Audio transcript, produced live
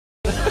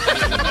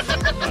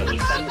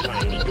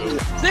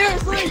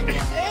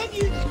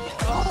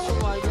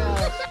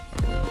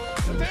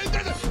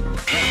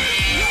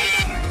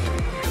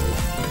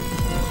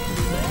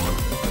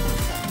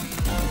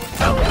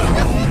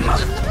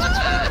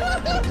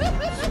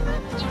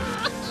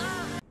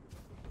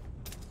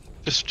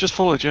Just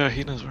follow Joe.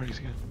 He knows where he's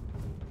going.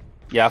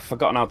 Yeah, I've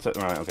forgotten how to.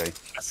 Right, okay.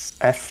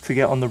 F to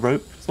get on the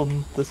ropes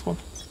on this one.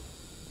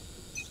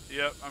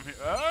 Yep, I'm here.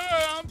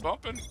 I'm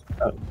bumping.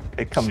 Oh,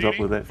 it comes up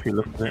See? with it if you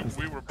look at it.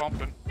 We were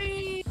bumping.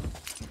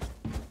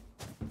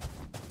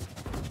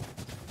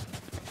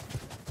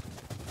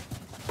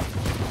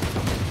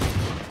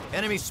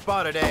 Enemy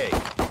spotted A.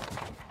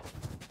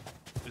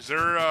 Is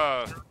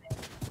there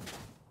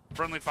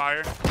friendly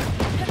fire?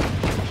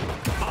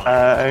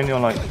 Only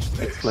on like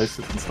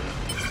explosives and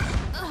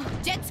stuff.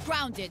 Jet's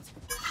grounded.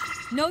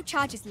 No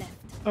charges left.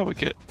 Oh, we're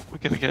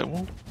gonna get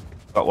one.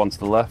 Got one to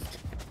the left.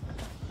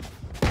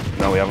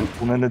 No, we haven't.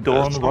 One in the door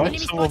on the right.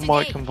 Someone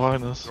might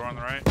combine us. Door on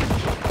the right.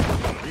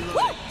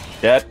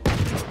 Dead.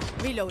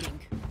 Reloading.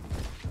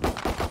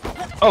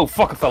 Oh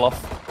fuck! I fell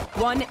off.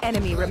 One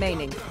enemy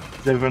remaining.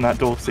 He's over in that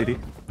door, CD,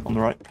 on the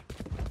right.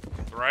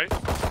 The right.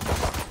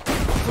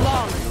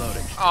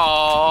 Flawless.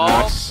 Oh,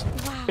 Nice.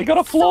 Wow. He got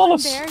a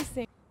flawless. So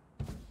embarrassing.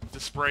 To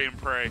spray and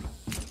pray.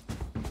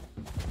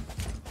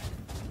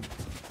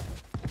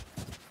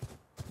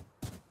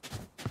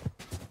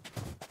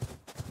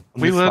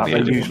 On We this learned map, the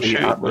they're enemy usually shoot,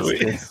 Atlas don't we?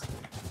 kids.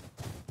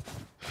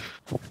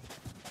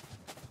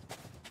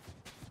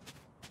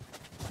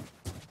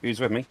 Who's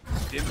with me?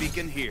 Dim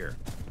beacon here.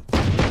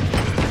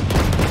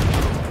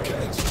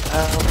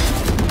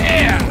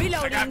 Yeah! I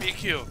Reloading. got me a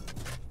kill.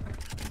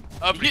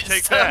 Up and you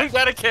take still that.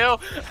 got a kill.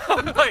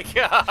 Oh my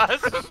gosh.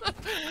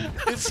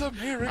 It's a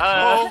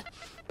miracle.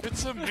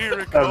 It's a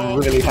miracle. I'm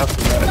really happy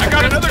about I it.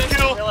 got another I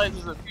kill. realize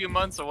it's a few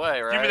months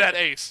away, right? Give me that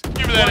ace.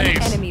 Give me that One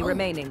ace. enemy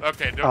remaining.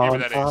 Okay, don't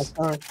give me that ace.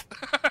 sorry.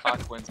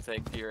 HAWKWINDS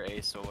take your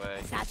ace away.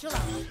 Satchel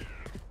out.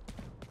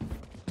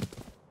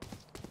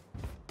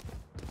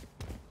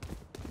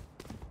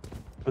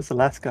 What's the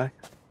last guy?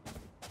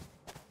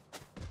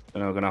 I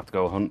know we're gonna have to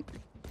go hunt.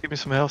 Give me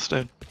some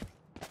hailstone.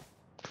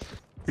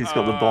 He's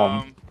got the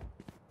bomb.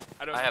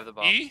 I have the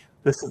bomb. E?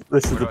 This is Where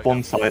the do I bomb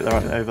go? site they're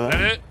over That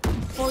there. it?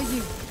 For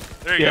you.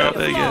 There you Yeah, go.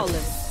 there you go.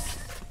 Flawless.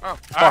 Oh,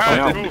 Fucking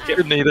alright, hell. cool.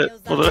 Didn't need it.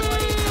 Was it?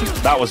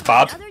 That was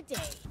bad. Another day.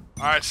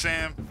 Alright,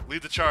 Sam,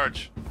 lead the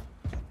charge.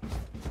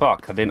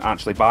 Fuck! I didn't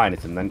actually buy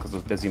anything then because I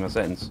was busy in my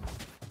settings.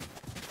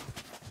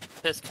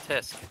 Tisk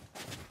tisk.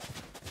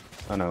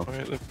 I know.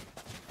 Alright,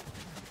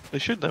 they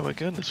should know we're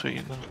going this week,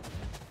 you know.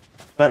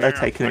 But they're Yeah,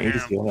 taking I it hear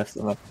easy on us,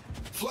 and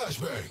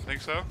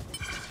Think so?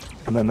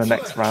 then the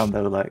next round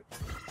they were like,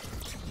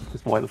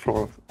 just wipe the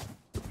floor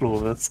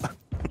of us.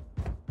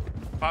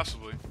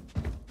 Possibly.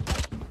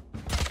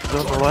 Is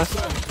that on the left?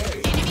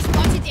 Enemy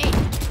spotted A.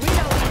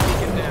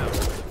 Reloading.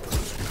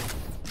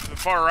 To the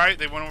far right,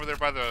 they went over there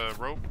by the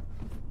rope.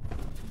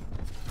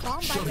 Bomb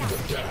by down.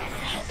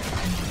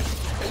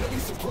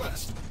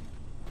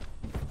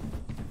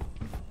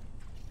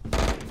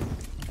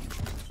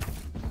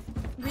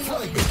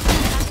 Reloading.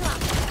 Satchel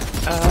out.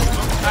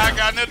 I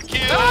got another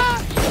kill!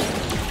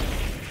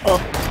 Oh,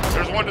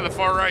 There's one to the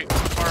far right.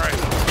 Far right.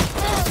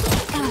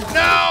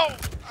 No!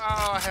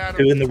 Oh, I had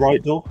two him. in the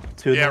right door.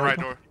 Two in Yeah, the right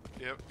door.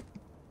 Yep.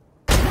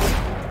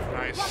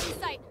 Nice.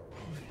 Blocking sight.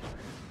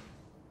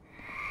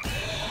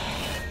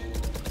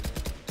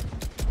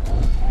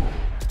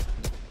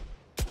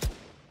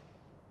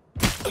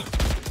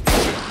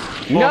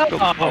 No!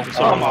 Oh,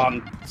 Come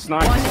on,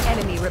 snipe. One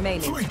enemy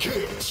remaining. 30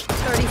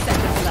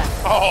 seconds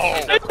left.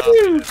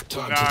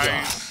 Oh!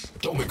 Nice.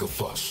 Don't make a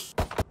fuss.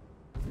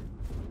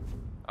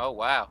 Oh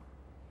wow.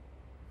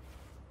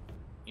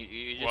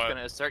 You just What?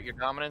 gonna assert your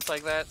dominance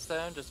like that,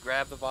 Stone? Just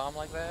grab the bomb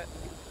like that?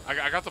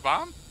 I got the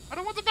bomb? I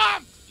don't want the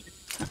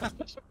bomb!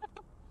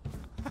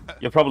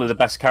 You're probably the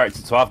best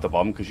character to have the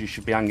bomb because you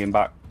should be hanging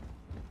back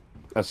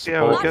as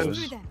Yeah, we're support. good. Watch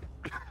through them.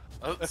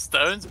 Oh,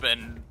 Stone's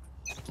been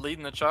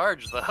leading the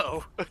charge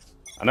though.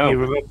 I know. You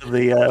remember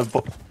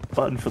the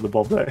button for the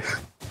bomb there?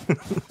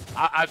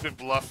 I've been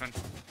bluffing.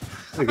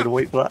 We're gonna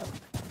wait for that.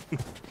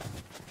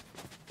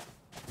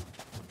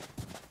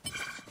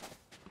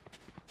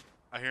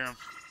 I hear him.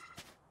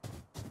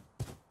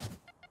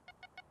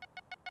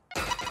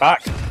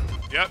 Back.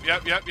 Yep.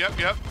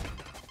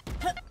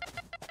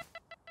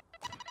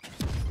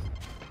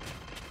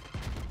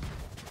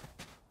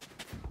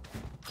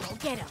 Go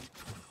get him.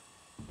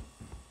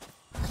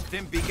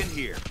 Dim beacon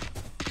here.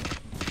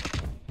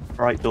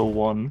 Right door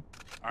one.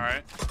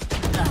 Alright.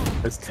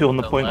 There's two on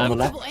the The point on the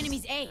left. Double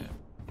enemies A.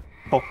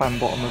 Top and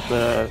bottom of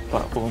the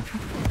platform.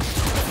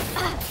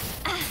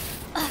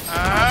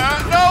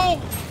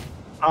 No!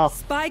 Ah,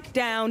 Spike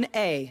down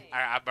A.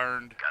 I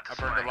burned. I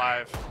burned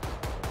alive.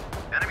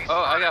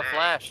 Oh, I got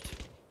flashed.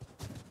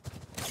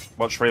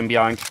 Watch for him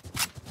behind.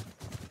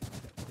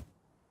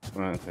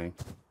 Right, okay.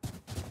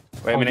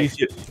 Wait a oh, minute.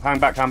 you- Hang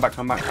back.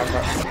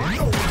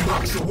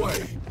 Knocks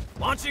away.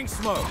 Launching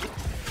smoke.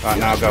 Right,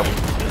 now go.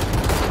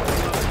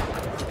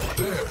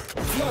 There.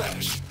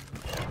 Flash.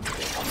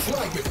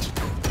 Fragment.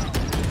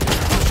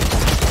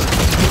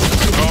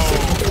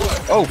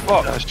 Oh,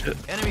 fuck. Oh, shit.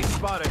 Enemy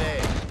spotted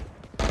A.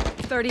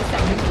 30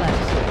 seconds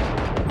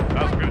left.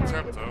 That was a good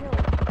attempt,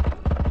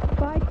 though.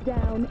 Spike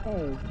down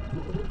A.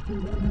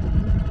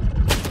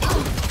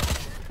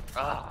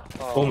 Ah.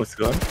 almost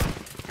gone.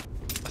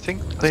 I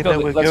think they go know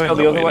we're let's going go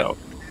the that other way. now.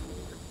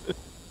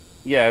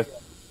 Yeah.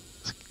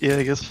 Yeah,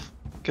 I guess.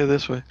 Go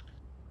this way.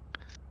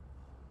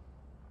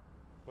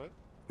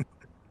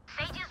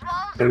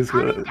 Goes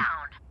go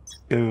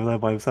over there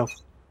by himself.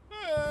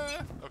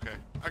 Okay,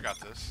 I got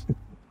this.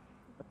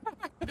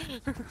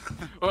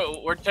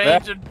 We're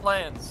changing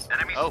plans.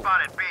 Enemy Oh.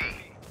 spotted B.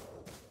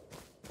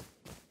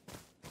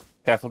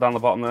 Careful down the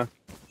bottom there.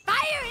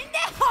 Fire in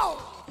the hole!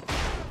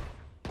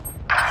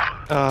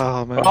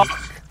 Oh man. Oh,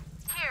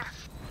 Here.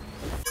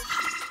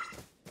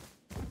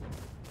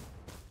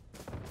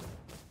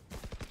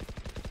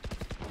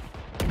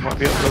 Might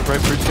be up the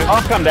right bridge here.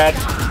 oh, I'm dead.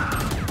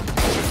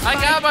 I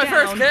got my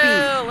first down,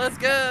 kill. Let's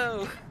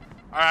go.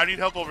 Alright, I need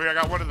help over here. I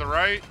got one to the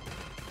right.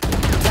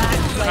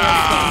 Last player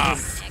Ah.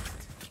 standing.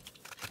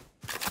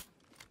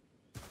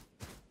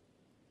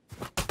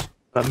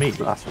 That me,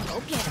 the last one. Go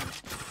get him.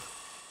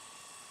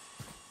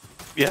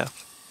 Yeah.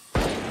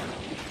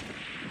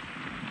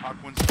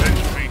 HAWKWINDS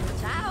finished me.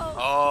 Ciao.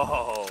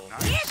 Oh.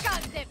 Here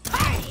comes the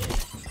party.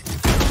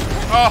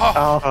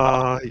 Oh!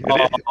 Oh, you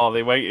idiot. Oh,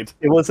 they waited.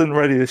 It wasn't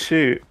ready to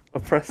shoot. I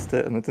pressed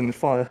it and it didn't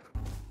fire.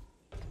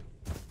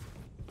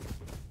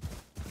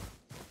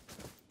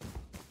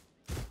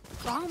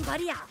 Bomb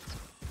buddy out.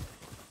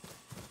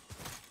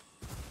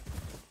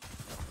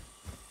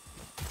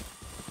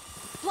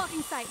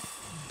 Blocking sight.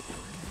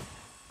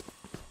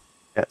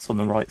 Yeah, it's on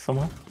the right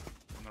somewhere.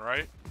 On the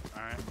right?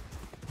 Alright.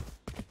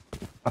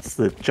 That's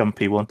the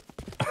jumpy one.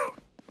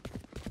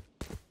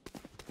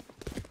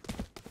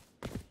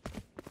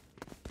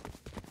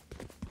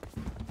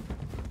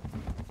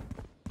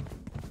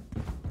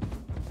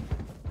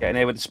 Getting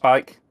here with the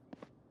spike.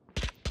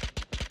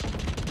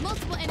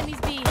 Multiple enemies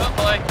B. Oh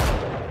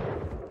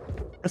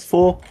boy. There's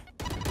 4.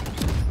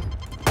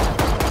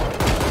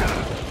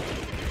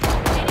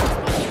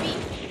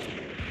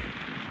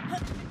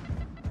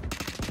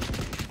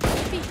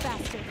 Be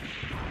faster.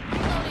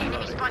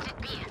 Enemy spotted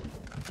B.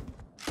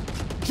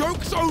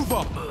 Joke's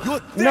over. You're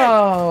dead.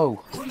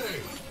 No.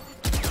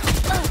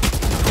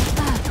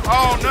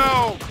 Oh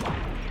no!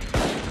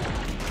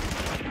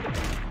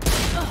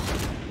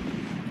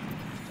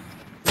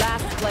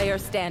 Last player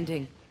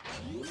standing.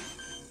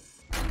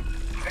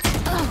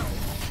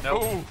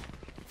 No.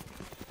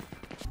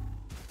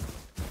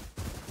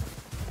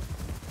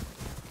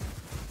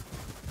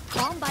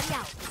 Bomb buddy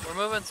out. We're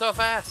moving so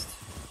fast.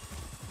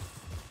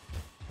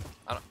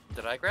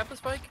 Did I grab the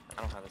spike?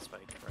 I don't have the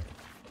spike, right?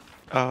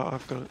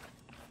 I've got it.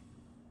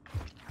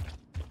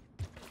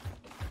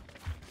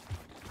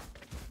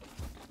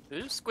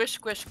 Who's squish,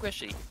 squish,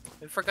 squishy?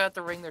 Who forgot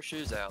to wring their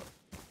shoes out?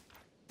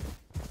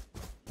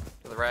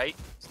 To the right,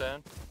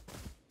 Stone?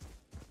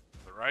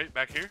 The right?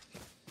 Back here?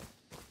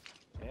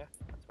 Yeah,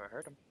 that's where I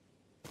heard him.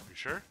 You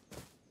sure?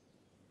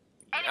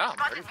 Yeah, I'm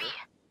pretty sure.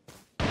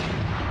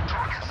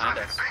 Behind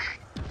us.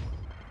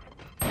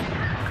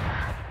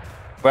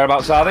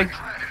 Whereabouts are they?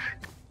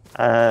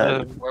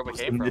 Where we the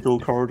came from. middle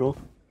corridor.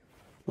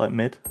 Like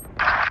mid.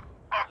 Ah,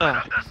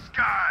 The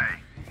sky.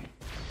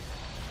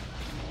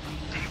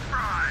 Deep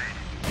fried.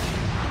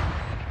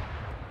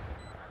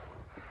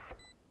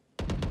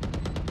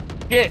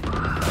 Get.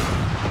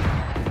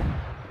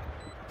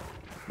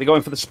 They're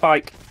going for the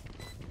spike.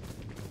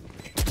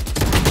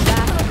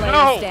 Last player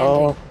No! standing.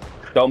 Oh,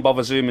 Don't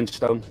bother zooming,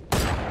 Stone.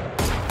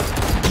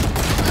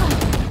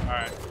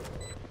 Alright.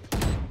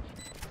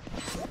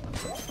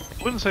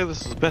 I wouldn't say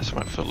this is the best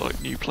map for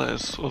like new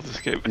players of this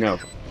game. No,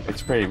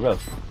 it's pretty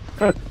rough.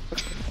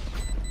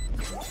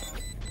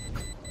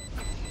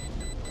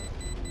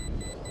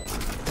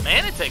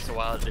 Man, it takes a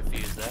while to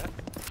defuse that.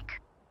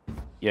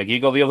 Yeah, you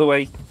go the other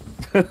way.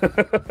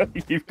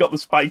 You've got the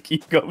spike, you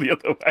go the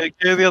other way. Hey,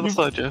 go the other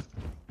side, Jeff.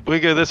 We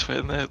go this way,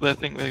 and they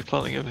think they're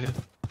planning over here.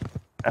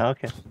 oh,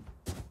 okay.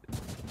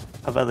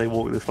 How about they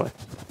walk this way?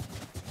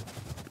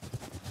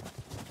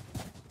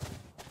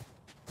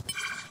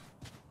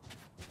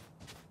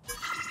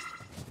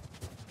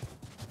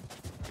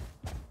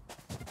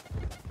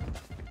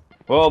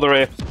 Oh, they're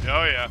here.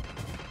 Oh yeah.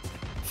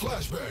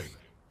 Flashbang.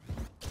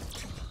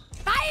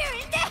 Fire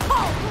in the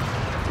hole!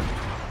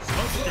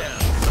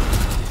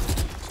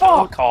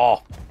 Fuck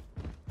off.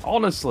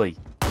 Honestly.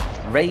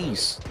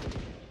 Raise.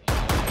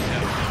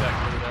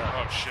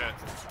 Oh shit.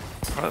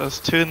 Right, there's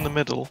 2 in the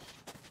middle.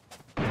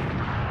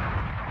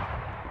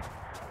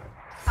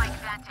 Spike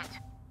planted.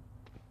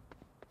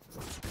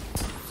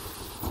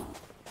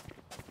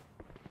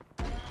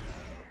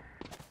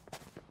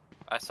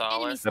 I saw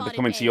Enemy it. They're spotted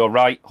coming A. to your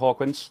right,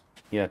 Hawkwinds.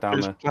 Yeah, down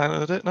Who's there.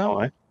 planted it now?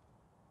 Alright.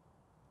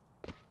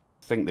 I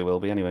think they will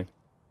be anyway.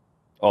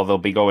 Or they'll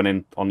be going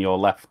in on your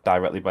left,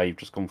 directly where you've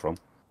just come from.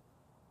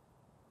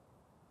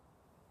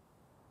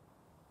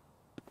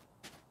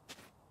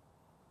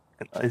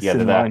 It's Yeah, in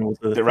they're there. line with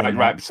the They're right, thing,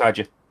 right beside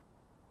you.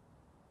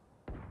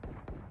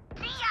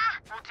 See ya!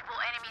 Multiple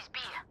enemies B.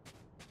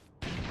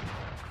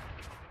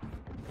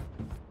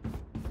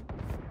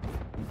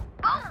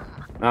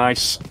 Boom!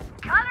 Nice.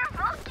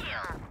 Colorful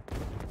kill.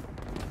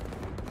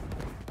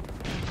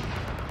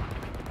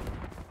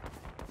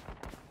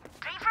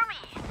 Three for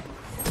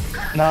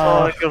me. No,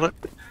 Oh, I got it.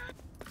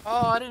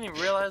 Oh, I didn't even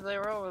realize they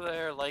were over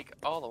there, like,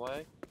 all the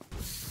way.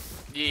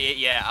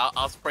 Yeah,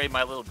 I'll spray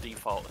my little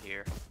default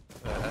here.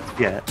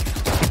 Yeah.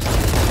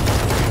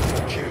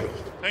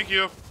 Thank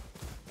you.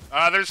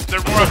 There's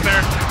more up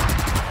there.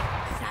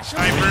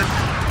 Sniper.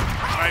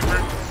 Sniper.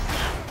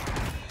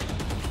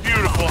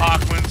 Beautiful,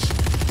 Hawkwinds.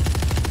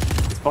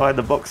 It's behind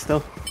the box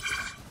still.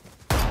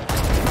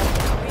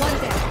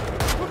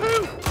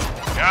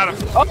 Got him.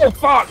 Oh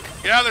fuck!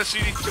 Get out of there,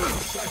 CD.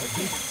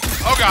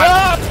 Oh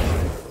god.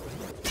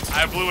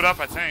 I blew it up,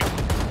 I think.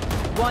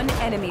 One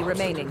enemy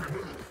remaining.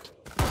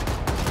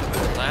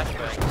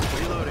 Flashbang.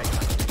 Reloading.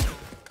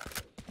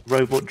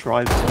 Robot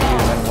drives on you, and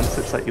then once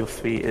it's at your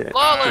feet, it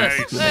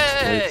Flawless! Nice.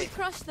 Hey!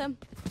 Crush them.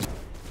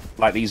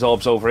 Like these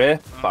orbs over here,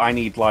 but I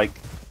need like,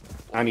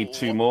 I need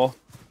 2 more.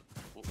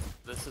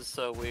 This is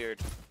so weird.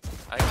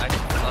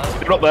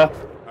 They're up there.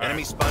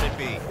 Enemy spotted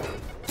B.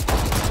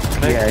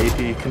 Yeah,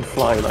 you can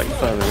fly like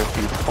further if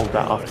you hold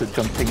that after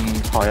jumping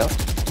higher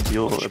with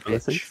your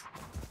abilities.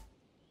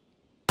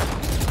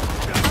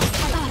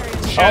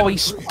 Oh, he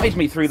spotted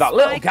me through that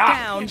little Spike gap.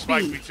 down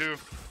Spike B. me too.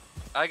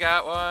 I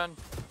got one.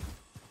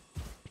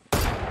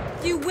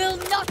 You will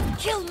not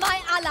kill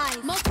my ally.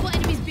 Multiple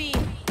enemies B.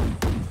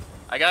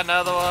 I got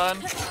another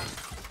one.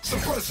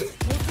 Suppressing.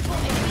 Multiple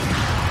enemies.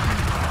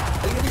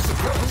 Enemy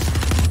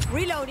suppressed.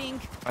 Reloading.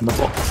 And the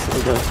box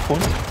at the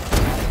corner.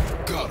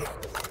 Got him.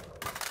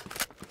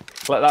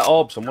 Let that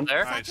orb, someone.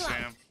 There. Nice,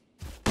 Sam.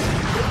 No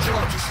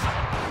charges.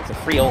 It's a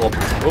free orb.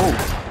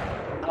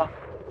 Oh,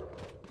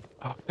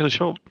 Oh, get a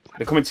shot.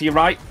 they're coming to your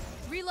right.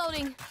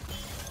 Reloading.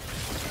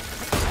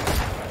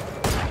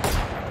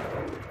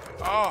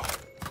 Oh.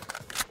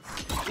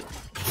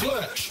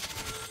 Flash.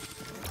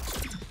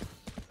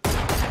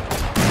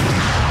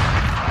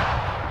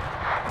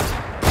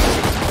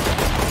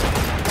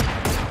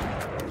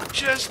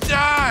 Just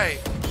die.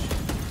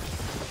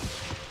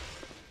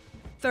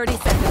 30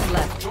 seconds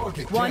left.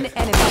 Target One dead.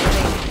 enemy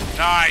remaining.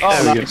 Nice.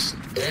 Oh, There we nice.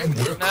 And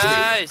we're clear.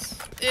 Nice.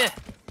 Yeah.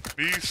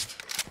 Beast.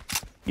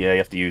 Yeah, you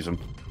have to use them.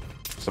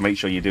 So make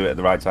sure you do it at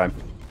the right time.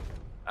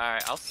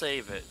 Alright, I'll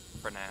save it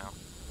for now.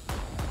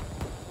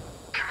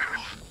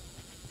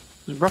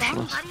 He's rushing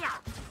us. Somebody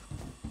out.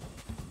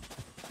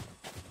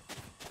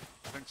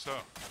 I think so.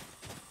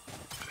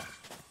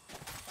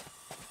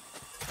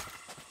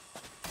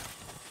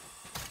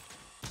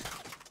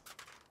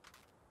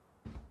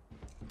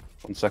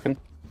 One second.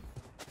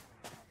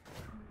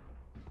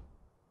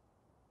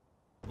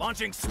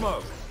 Launching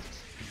smoke.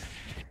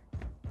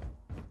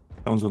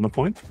 That one's on the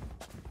point.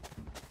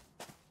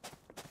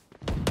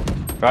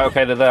 Right,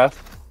 okay, they're there.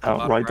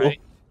 Out right door.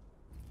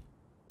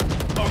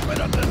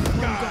 Open up the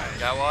sky.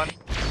 Got one.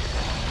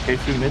 Go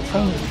through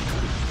mid-town.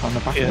 On the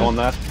back Yeah. No one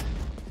there. I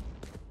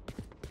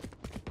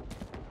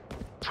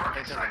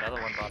think there's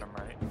another one bottom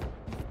right.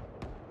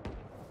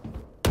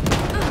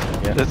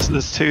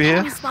 There's 2 here.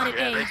 Enemy spotted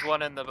Yeah, A. there's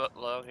one in the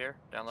low here.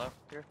 Down low.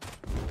 Here.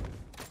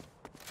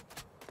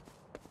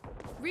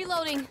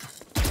 Reloading.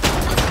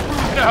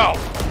 No.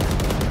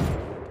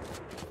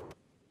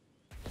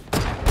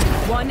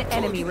 One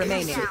enemy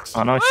remaining.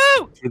 Oh, nice.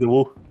 Woo! Through the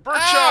wall.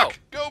 Burchuck.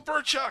 Go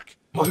Burchuck.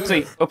 Up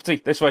to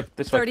this way,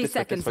 this way. 30 this way,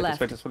 seconds this way, left.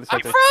 This way, this way, I'm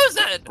this way.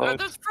 frozen! Oh.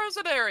 There's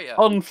frozen area!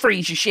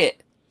 Unfreeze your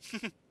shit.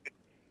 Get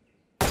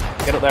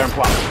up there and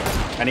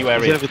plant. Anywhere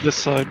He's in. over this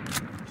side.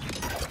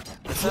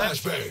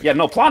 Flashbang. Yeah,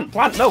 no, plant,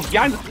 no,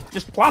 behind,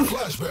 just plant.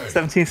 Flashbang.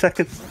 17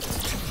 seconds.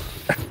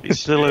 He's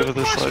still over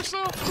this Watch side.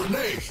 yourself.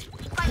 Grenade.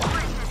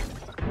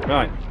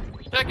 Right.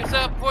 Check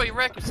yourself before you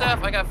wreck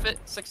yourself. I got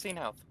 16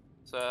 health.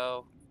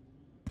 So,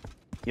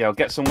 Yeah, I'll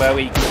get somewhere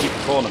where you can keep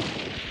the corner.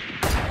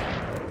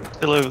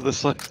 Still over this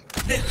side.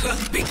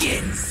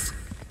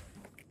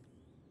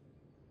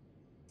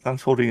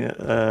 Sam's holding it,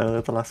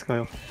 the last guy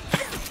off.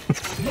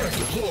 Knife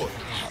deployed.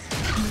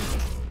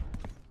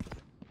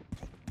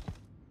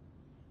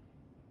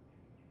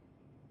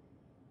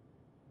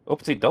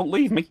 Uppity, don't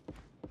leave me.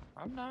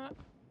 I'm not.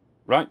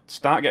 Right,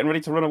 start getting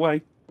ready to run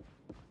away.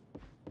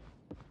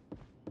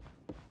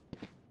 I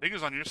think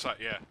it's on your side,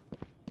 yeah.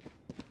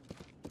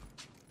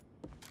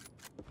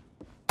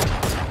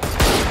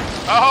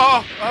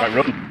 Oh! Right,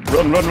 run.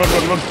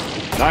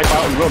 Knife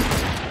out and run.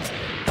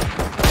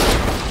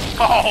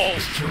 Oh!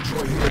 Charge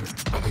right here.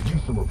 I can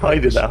use some of I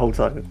did that whole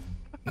time.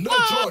 No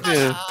charges.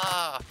 Yeah.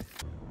 Ah!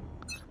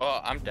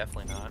 Oh, I'm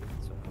definitely not.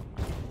 So.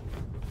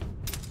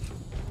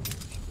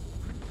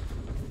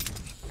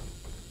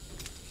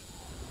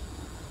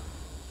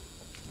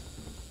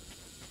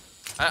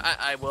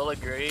 I will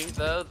agree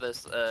though.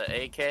 This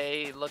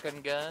AK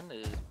looking gun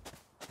is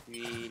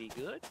pretty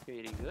good.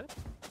 Pretty good.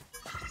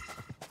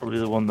 Probably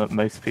the one that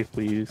most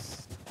people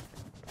use.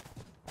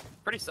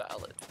 Pretty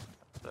solid.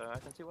 So I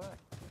can see why.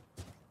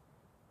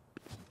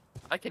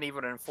 I can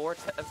even enforce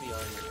heavy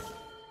on you.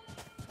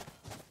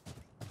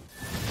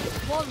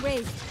 Wall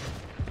raised.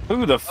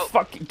 Who the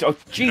fuck? Oh,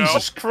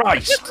 Jesus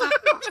Christ!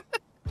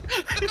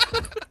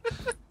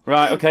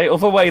 Right, okay,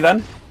 other way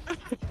then.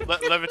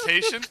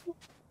 Levitation?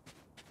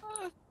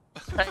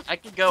 I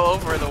could go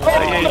over the wall.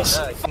 Yeah, I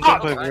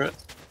jump over it.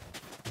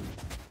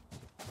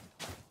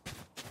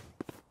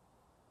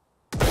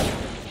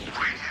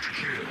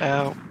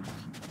 Ow.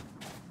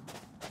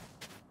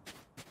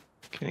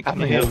 Can you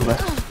Hammer hear over me?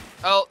 there.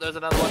 Oh, there's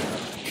another one.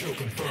 Kill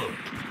confirmed.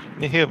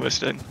 Can you hear me,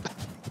 Sten?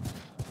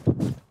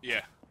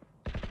 Yeah.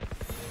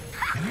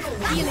 No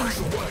one walks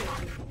away.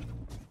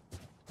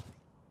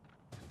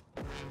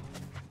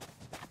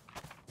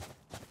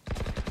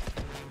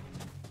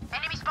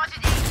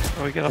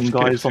 Are we gonna have Some to go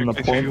guys on the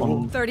through point your wall?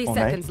 on, 30 on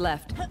seconds A,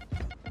 left.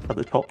 at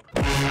the top.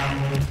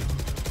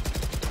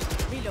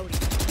 Reloading.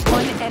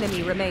 One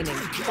enemy remaining.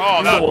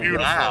 Oh, that was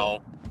beautiful.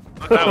 Wow.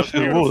 That was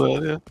Through the wall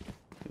beautiful.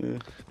 there, yeah.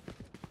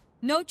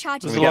 No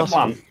charges. There's We a get a last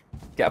plant.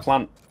 Get a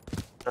plant.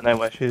 Don't know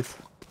where she is.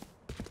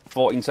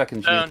 14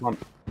 seconds. You need a Down.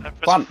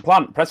 plant.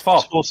 Plant. Press 4.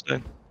 Press 4,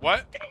 Sten.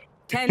 What?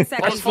 10 Press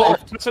seconds 4.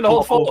 left. Press in the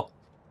whole 4.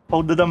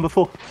 Hold the number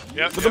 4.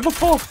 Yep. The yep. number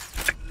 4.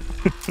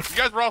 You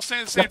guys were all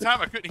saying at the same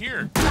time. I couldn't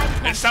hear.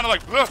 It sounded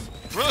like woof,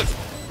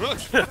 woof,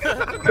 woof.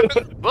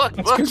 Look,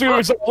 Because we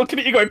were looking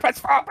at you going, press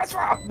 4, press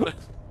 4.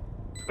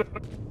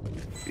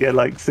 Yeah,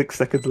 like 6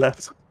 seconds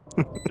left.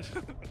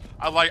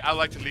 I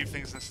like to leave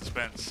things in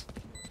suspense.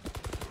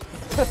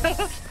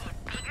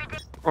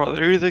 Right,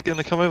 they're either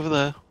gonna come over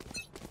there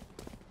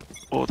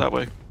or that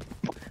way.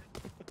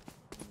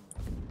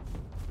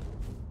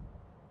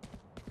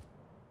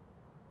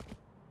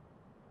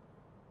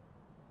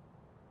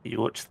 You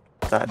watch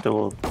that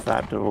door,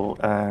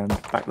 and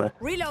back there.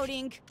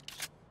 Reloading.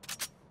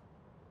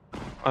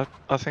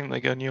 I think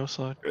they go on your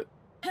side.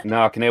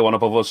 No, I can hear one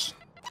above us.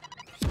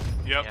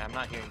 Yep. Yeah, I'm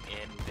not hearing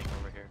anything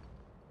over here.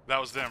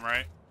 That was them,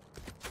 right?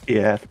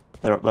 Yeah,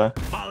 they're up there.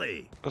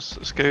 Molly.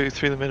 Let's go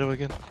through the middle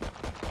again.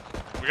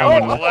 We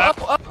got one on the left.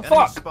 Oh,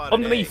 fuck! spotted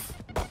Underneath.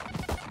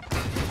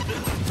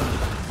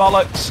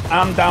 Bollocks.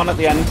 And down at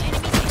the end.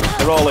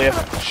 They're all here.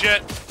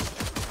 Shit.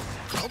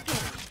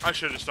 I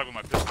should have stuck with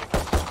my pistol.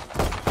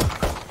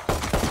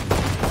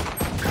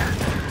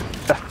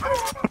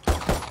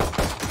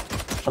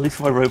 At least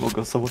my robot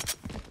got someone.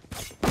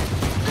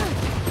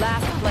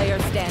 Last player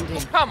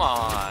standing. Come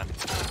on.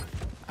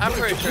 I'm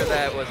pretty sure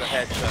that was a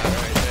headshot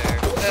right there.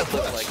 That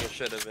looked like it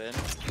should have been.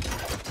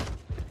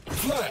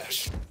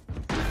 Flash.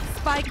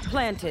 Spike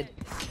planted.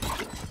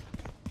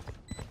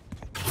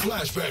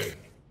 Flashbang.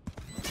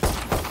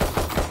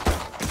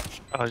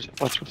 Oh,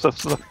 just watch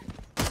yourself.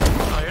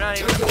 Oh, you're not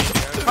even.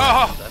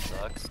 Oh. That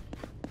sucks.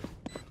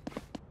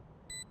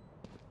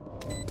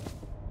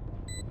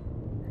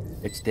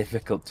 It's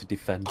difficult to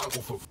defend. I will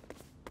fulfill.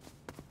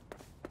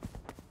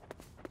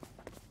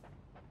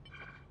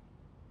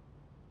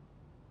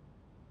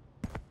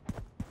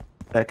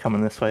 They're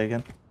coming this way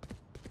again.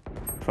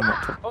 From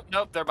up top. Oh,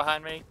 nope, they're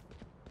behind me.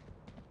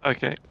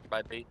 Okay.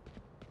 By B.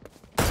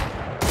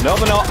 No,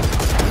 they're not.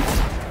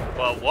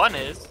 Well, one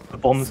is. The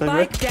bomb's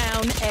over Spike it.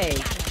 down A.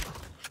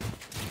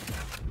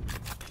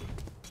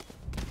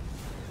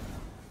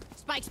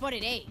 Spike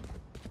spotted A.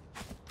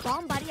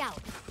 Bomb buddy out.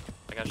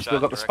 I got shot. Still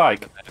got the directly in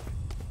spike. back.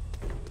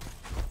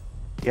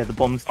 Yeah, the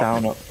bomb's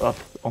down up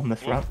on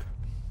this ramp.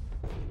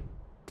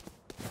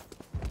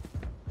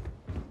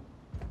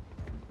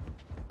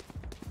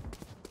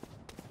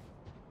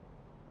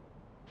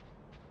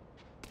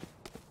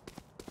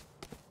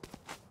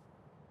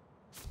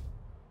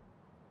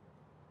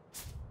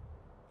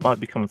 Might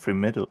be coming through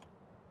middle.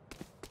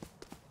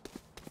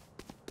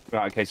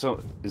 Right, okay,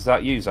 so is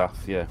that you, Zaf?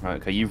 Yeah, right,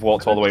 okay, you've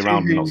walked all the way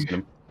around and not seen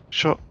him.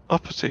 Shot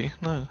uppity?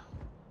 No.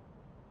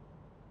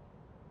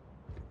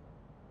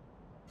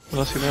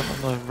 Unless you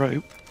went on the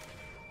rope.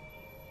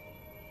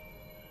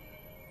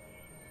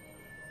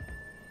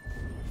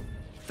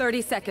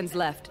 Thirty seconds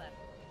left.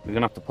 We're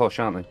gonna have to push,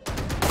 aren't they?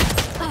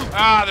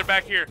 Ah, they're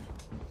back here.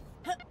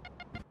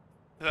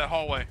 That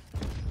hallway.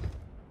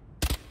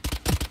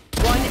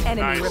 One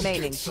enemy Nice.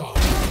 remaining. Solid.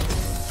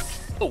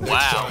 Oh,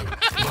 wow.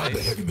 Mind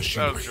the heavy That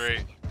machinery. was great.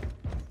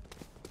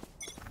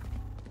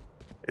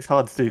 It's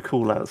hard to do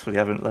callouts when you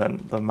haven't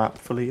learned the map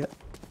fully yet.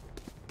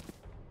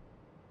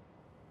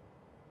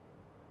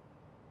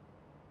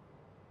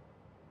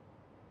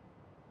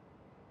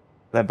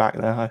 They're back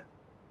there, huh?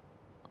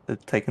 They're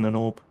taking an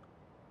orb.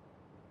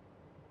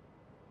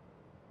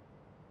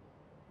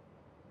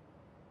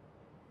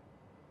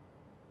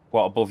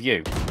 What, above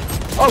you?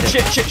 Oh,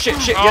 shit,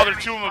 Oh, yeah.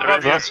 there's two of them They're above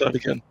over that you. side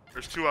again.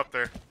 There's two up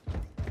there.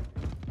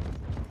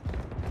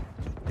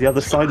 The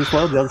other side as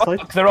well, the other side.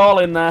 Fuck, they're all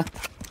in there.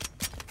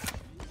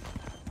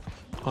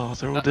 Oh,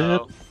 they're all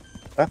dead. Uh-oh.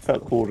 That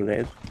felt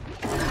coordinated.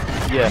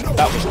 Yeah,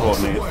 that was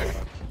coordinated. Away.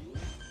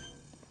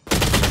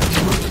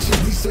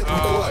 Emergency reset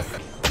underway.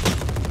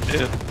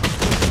 Yeah.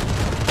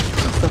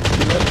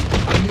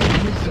 I need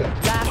a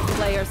reset. Last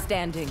player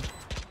standing.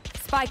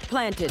 Spike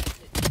planted.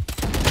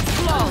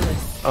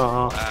 Flawless.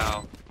 Oh,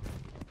 Wow.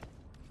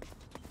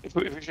 If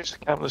we just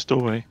count this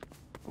doorway,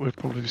 we'll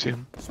probably see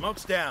him.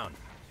 Smoke's down.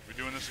 We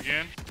doing this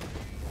again?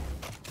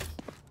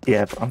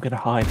 yeah, but I'm gonna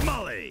hide.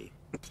 Molly.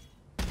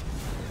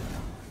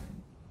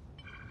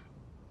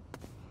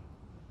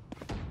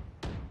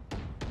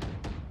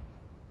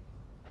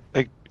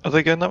 Are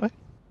they going that way?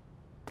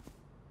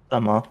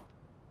 Some are.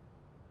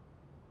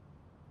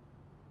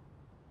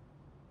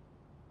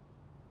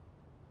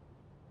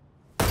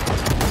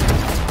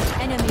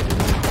 Enemy.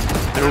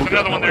 They're There's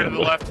another one there to the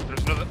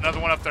left. There's another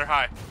one up there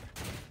high.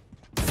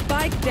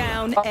 Spike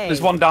down A.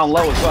 There's one down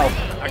low as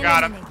well. I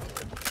got him.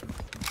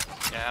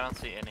 Yeah, I don't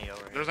see any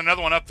over here. There's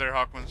another one up there,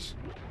 Hawkwinds.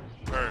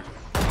 Or,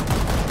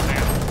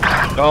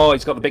 Oh,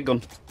 he's got the big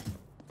gun.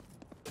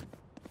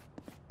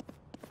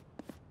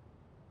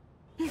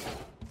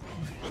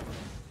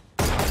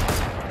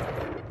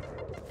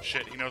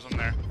 shit, he knows I'm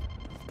there.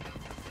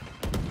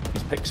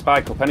 He's picked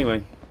Spike up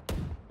anyway.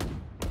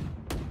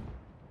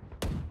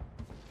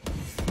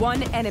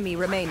 One enemy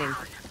remaining.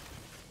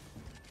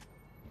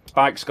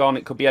 Spike's gone,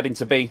 it could be heading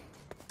to B.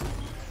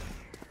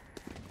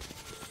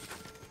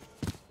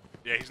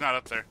 Yeah, he's not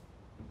up there.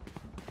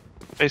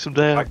 Face him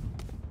down.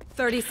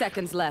 30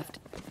 seconds left.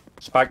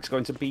 Spike's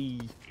going to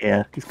B.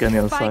 Yeah, he's going the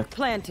other Spike side.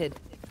 planted.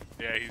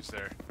 Yeah, he's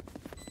there.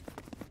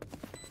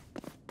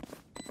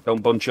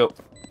 Don't bunch up.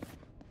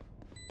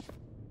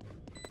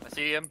 I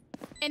see him.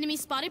 Enemy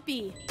spotted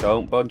B.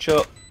 Don't bunch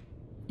up.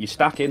 You're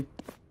stacking.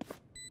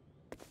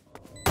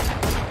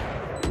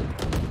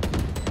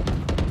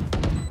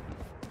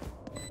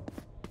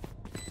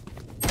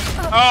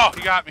 Oh,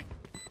 he got me.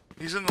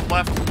 He's in the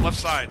left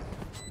side.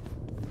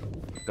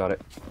 Got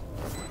it.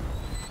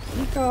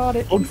 You got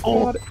it. Hold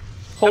four.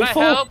 Hold Can I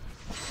 4. help?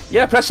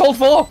 Yeah, press hold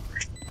 4.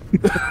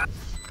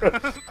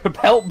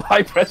 Help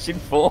by pressing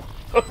 4.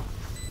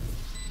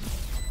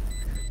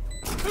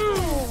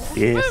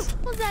 Yes.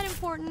 Was that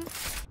important?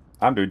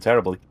 I'm doing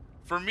terribly.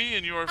 For me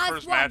and your Us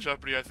first one. match,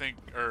 Uppity, I think,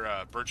 or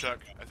Burchuck,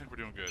 I think we're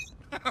doing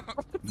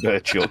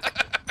good.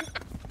 Chuck.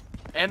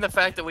 And the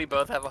fact that we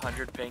both have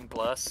 100 ping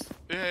plus.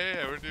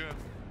 Yeah, we're doing.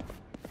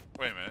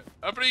 Wait a minute,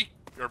 Uppity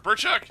or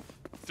Burchuck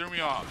threw me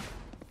off.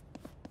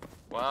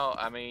 Well,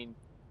 I mean,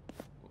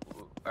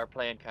 our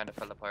plan kind of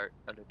fell apart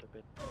a little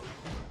bit.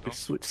 We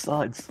switch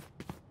sides.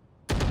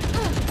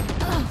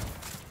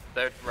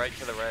 They're right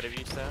to the right of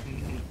you, Steph.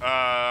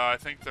 I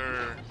think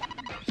they're.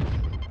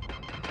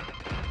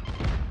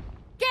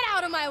 Get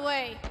out of my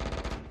way!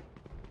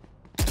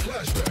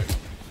 Flashbang.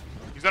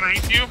 He's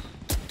underneath you.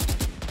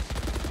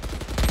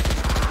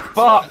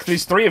 Fuck,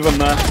 there's 3 of them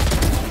there.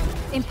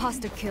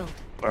 Imposter killed.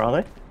 Where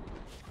are they?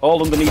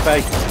 All underneath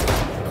A.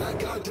 Bad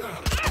guy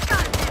down.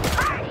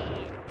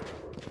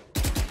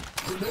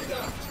 Grenade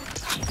out.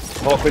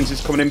 Hawkwinds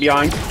is coming in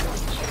behind.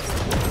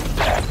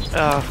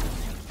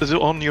 Is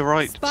it on your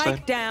right? Spike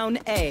Sam? down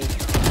A.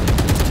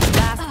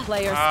 Last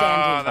player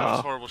standing. That was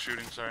horrible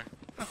shooting. Sorry.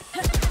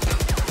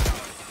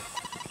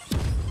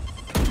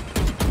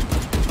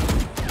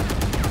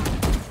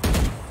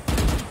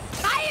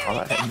 Oh,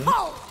 that hit me.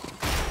 Oh!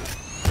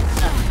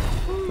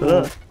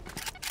 Ugh.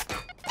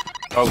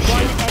 Oh One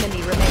shit.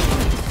 enemy remaining.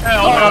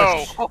 Hell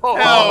no!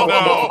 Hell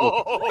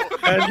no!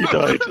 And you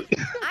died.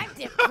 I'm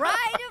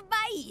deprived of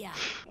Bahia.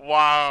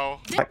 Wow.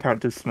 That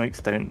character's smokes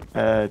don't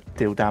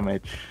deal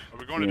damage. Are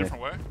we going a Yeah.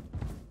 different way?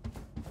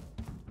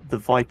 The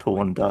Viper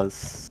one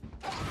does.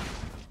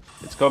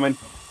 It's coming.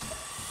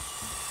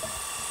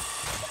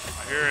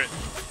 I hear it.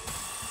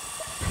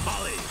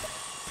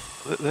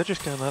 They're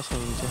just going that side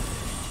of the zone.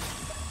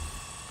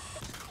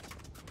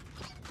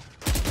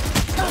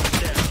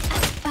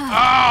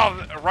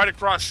 Oh, right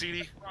across,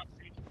 CD.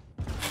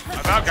 I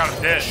about got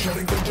him dead.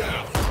 Shutting them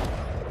down.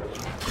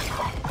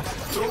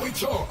 Throwing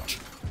charge.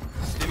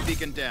 Stim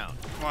beacon down.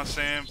 Come on,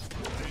 Sam.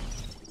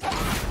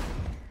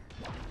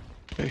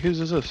 Hey, whose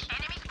is this?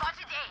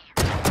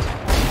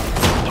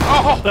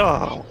 Oh,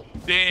 Oh,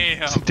 damn.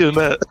 what's he doing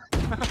that?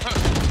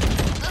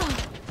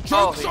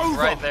 Oh, he's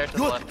right there to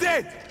the left.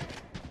 Dead.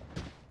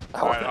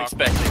 I wasn't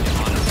expecting it,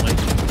 honestly.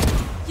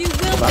 You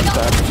will That's not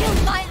bad. kill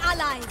my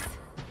allies.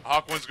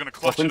 Hawkwind's gonna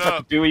clutch Hawkwinds it have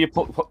up. to do with your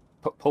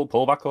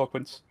pull back,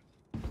 Hawkwinds.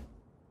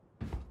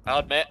 I'll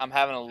admit, I'm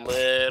having a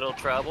little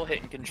trouble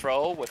hitting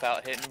control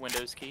without hitting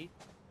Windows key.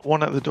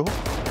 One at the door.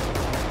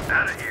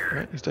 Out of here.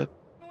 Right, he's dead.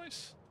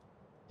 Nice.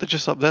 They're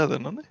just up there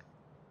then, aren't they?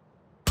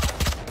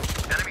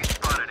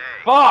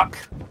 Fuck!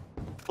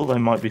 Well, they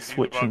might be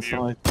switching above you.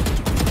 sides.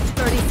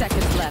 30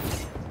 seconds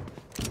left.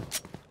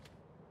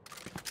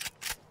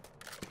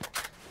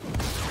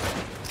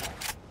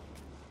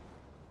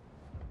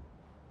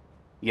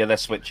 Yeah, they're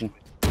switching.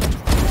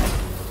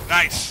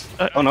 Nice.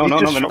 Oh no, he no,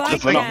 just they're not.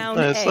 Spike They're not. down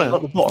No, it's A. there.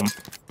 At the bottom.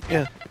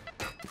 Yeah.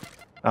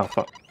 Oh,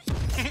 fuck.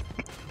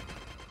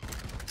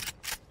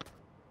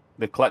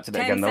 They've collected it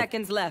 10 again though.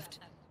 seconds left.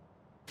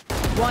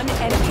 One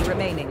enemy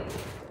remaining.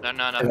 No,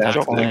 Yeah, back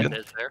drop there it. it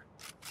is there.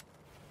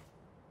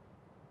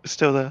 It's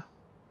still there.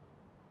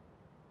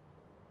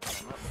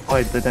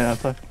 Why they don't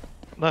have time?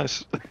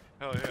 Nice.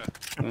 Hell yeah.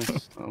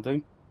 Yes, that'll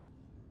do.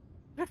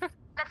 It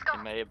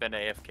may have been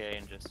AFK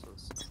and just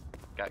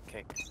got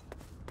kicked.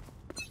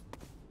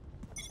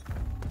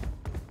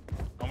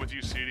 I'm with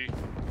you, CD.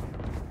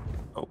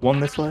 One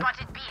this way.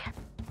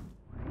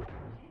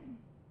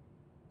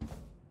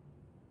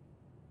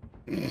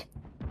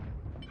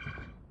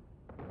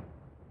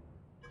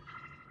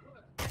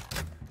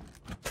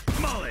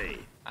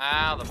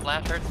 Ow, the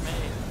flash hurts me.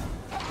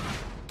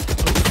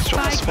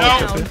 Spike Spike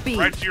down up here. B.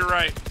 Right to your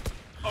right.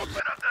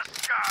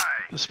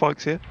 The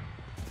spike's here.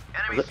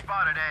 Enemy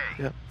spotted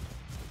A. Yeah.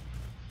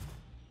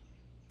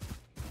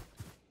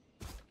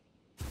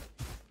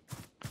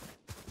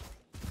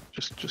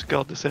 Just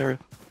guard this area.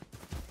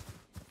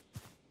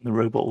 The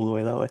robot all the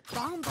way that way.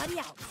 Bomb buddy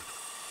out.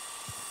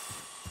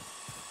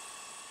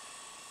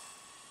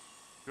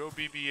 Go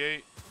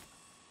BB-8.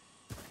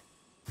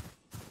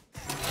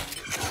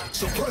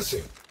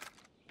 Suppressing.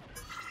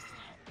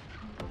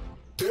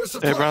 There's a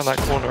They're around that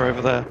corner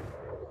over there.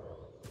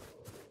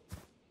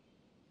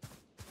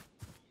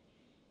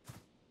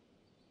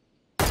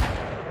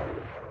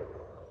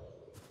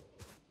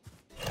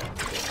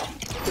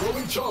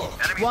 Throwing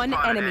charge. One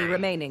enemy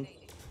remaining.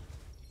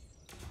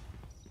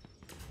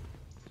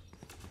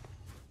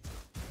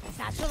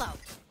 Satchel out.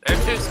 They're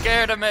too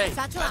scared of me.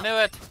 Satchel I out. knew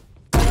it.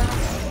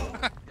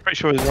 Pretty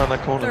sure he's around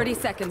that corner. 30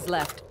 seconds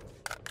left.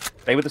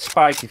 Stay with the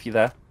spike if you're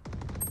there.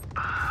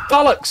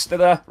 Bollocks! They're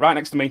there, right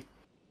next to me.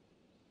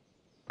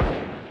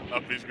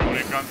 Up he's going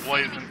in, guns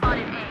blazing.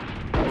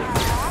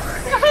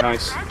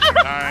 Nice.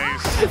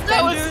 Nice.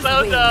 That was Defenders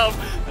so win. dumb.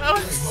 That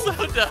was so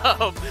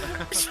dumb.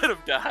 I should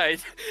have died.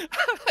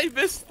 I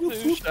missed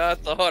 2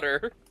 shots on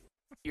her.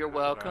 You're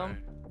welcome.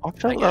 I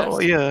felt I that.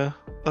 guess. Yeah,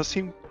 that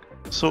seemed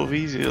sort of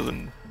easier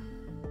than.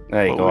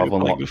 There you What go, were I've you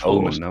playing unlocked before?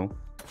 Omen now.